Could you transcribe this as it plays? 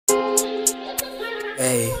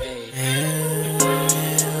Hey,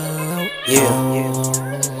 yeah,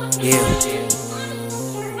 yeah,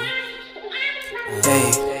 hey,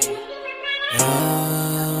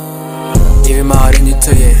 give my heart and you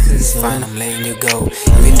took it. It's fine, I'm letting you go.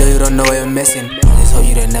 Even though you don't know what you're missing, I just hope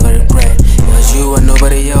you don't never regret. It was you and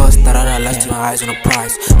nobody else. Thought I lost my eyes on the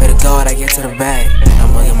prize. Better God, I get to the bag.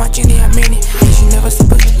 I'm gonna get my genie, I mean it. Cause you never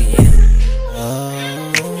supposed to be in it.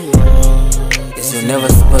 Cause you never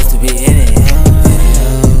supposed to be in it.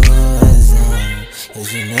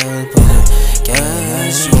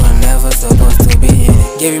 Guess you were never supposed to be in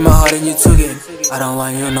it. Gave you my heart and you took it. I don't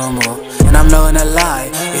want you no more, and I'm not gonna lie.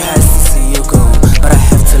 You had to see you go, but I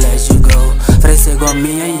have to let you go. For the sake of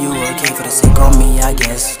me and you, okay. For the sake of me, I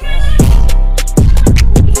guess.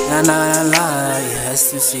 And I'm not gonna lie. You had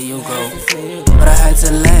to see you go, but I had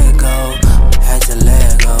to let go. Had to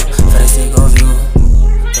let go. For the sake of you,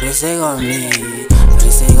 for the sake of me, for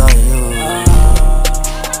the sake of you.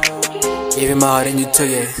 Gave you my heart and you took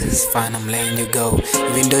it. It's fine, I'm letting you go.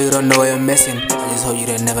 Even though you don't know what you're missing, I just hope you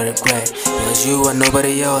don't never regret. It was you and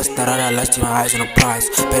nobody else. Thought I lost my eyes on the prize.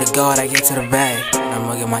 Better God, I get to the bag. I'm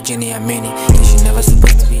gonna get my genie, I mean it. Cause you never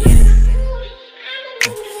supposed to be in it.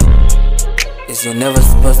 Cause you're never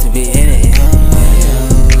supposed to be in it.